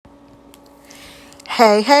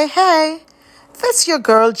Hey, hey, hey. This your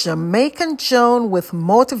girl Jamaican Joan with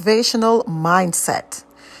Motivational Mindset.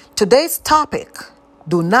 Today's topic,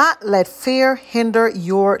 do not let fear hinder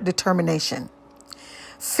your determination.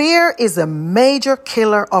 Fear is a major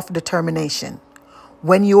killer of determination.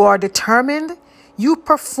 When you are determined, you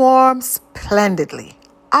perform splendidly.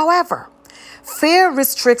 However, fear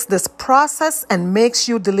restricts this process and makes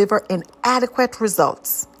you deliver inadequate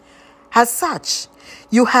results. As such,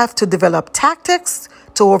 you have to develop tactics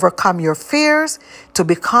to overcome your fears, to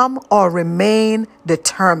become or remain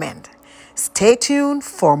determined. Stay tuned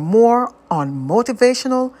for more on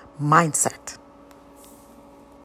Motivational Mindset.